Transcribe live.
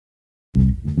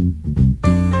You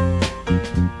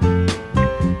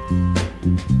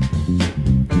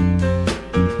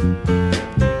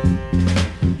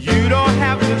don't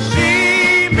have to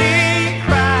see me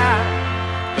cry,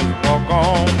 just walk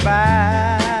on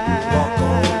by,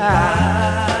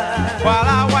 while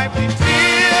I wipe these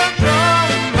tears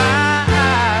from my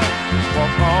eyes.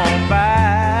 Walk on by,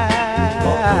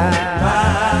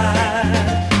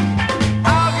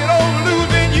 I'll get over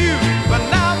losing you, but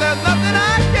now there's nothing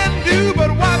I can do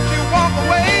but watch you walk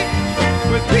away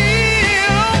with him.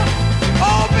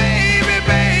 Oh baby,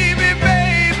 baby,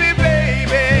 baby,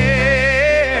 baby,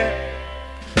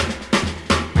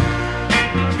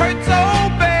 hurt so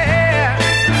bad,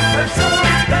 hurt so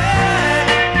bad,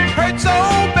 hurt so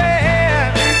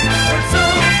bad, hurt so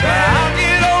bad. I'll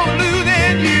get over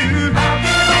losing you. I'll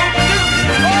get over losing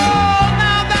you. Oh,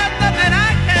 now there's nothing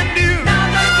I can do. Now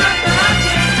there's nothing I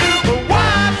can do but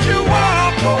watch you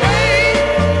walk away,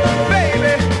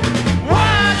 baby.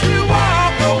 Watch you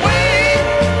walk away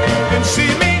and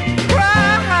see me cry.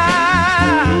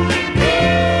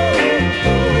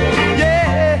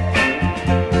 Yeah,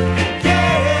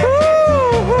 yeah.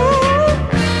 Ooh.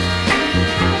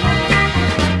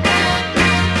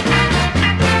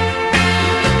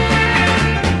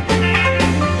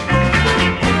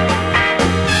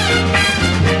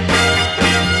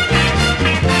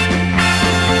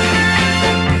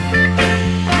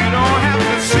 You don't have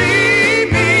to see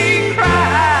me cry,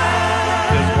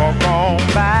 just walk on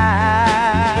by,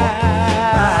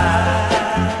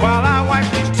 while I wipe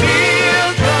these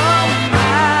tears from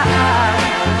my eyes.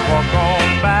 Walk on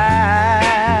by,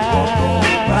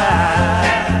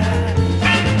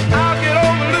 I'll get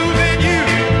over losing you,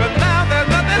 but now there's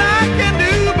nothing I can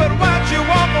do but watch you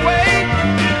walk away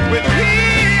with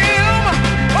him.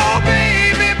 Oh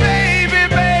baby, baby,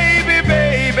 baby,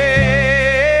 baby,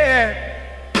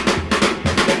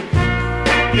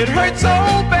 it hurts so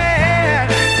bad,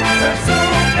 hurts so